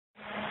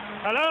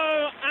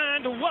Hello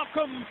and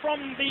welcome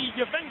from the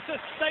Juventus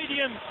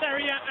Stadium.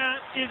 Serie-A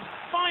is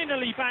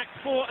finally back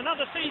for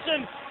another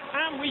season,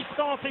 and we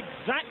start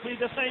exactly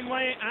the same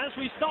way as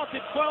we started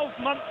 12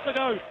 months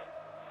ago.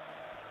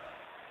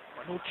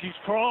 Bonucci's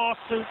cross,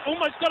 who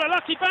almost got a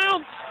lucky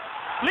bounce.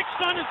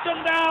 Lichtsteiner's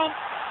gone down.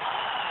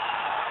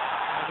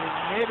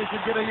 Maybe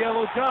should get a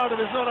yellow card if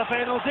it's not a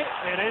penalty.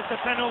 It is a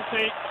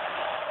penalty.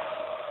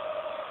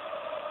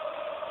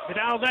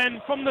 Vidal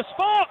then from the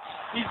spot.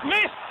 He's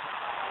missed.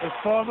 The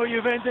former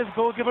Juventus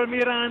goalkeeper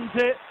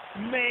Mirante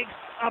makes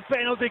a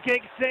penalty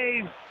kick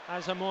save.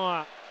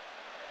 Asamoah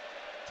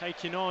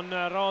taking on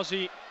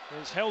Razi,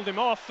 has held him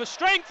off for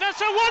strength. That's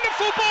a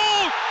wonderful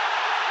ball!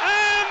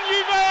 And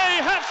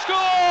Juve have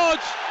scored!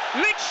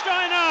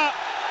 Lichtsteiner!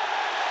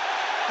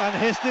 And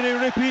history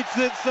repeats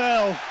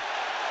itself.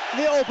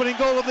 The opening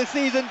goal of the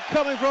season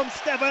coming from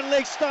Stefan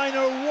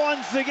Lichtsteiner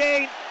once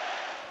again.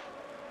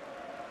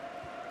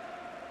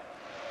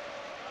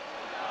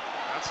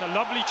 That's a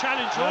lovely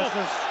challenge. That's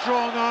a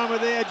strong arm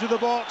at the edge of the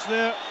box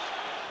there.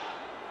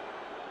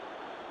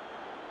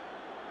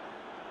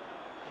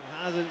 He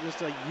has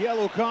just a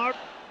yellow card.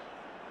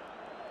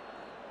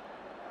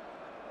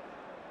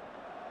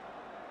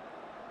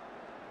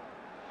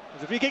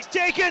 As the free kick's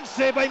taken,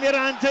 saved by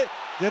Mirante.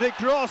 Did it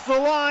cross the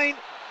line?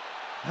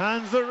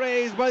 Hands are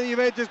raised by the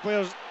Juventus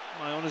players.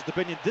 My honest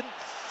opinion, didn't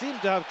seem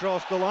to have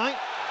crossed the line.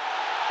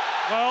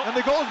 Well, and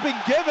the goal's been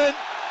given.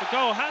 The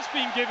goal has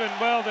been given.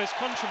 Well, there's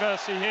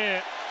controversy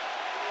here.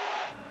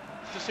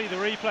 To see the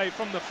replay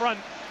from the front,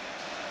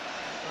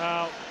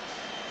 well,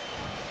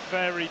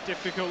 very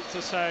difficult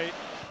to say.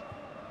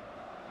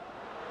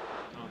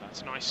 Oh,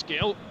 that's nice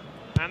skill.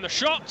 And the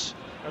shot,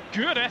 a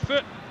good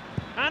effort.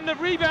 And the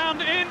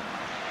rebound in.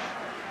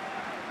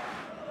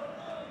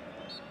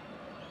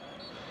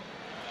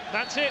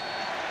 That's it.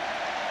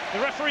 The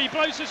referee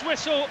blows his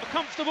whistle. A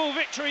comfortable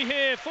victory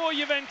here for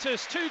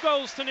Juventus. 2-0.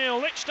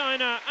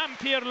 Lichtsteiner and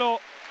Pirlo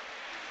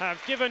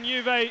have given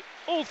Juve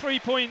all 3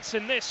 points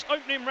in this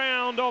opening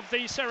round of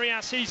the Serie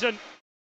A season.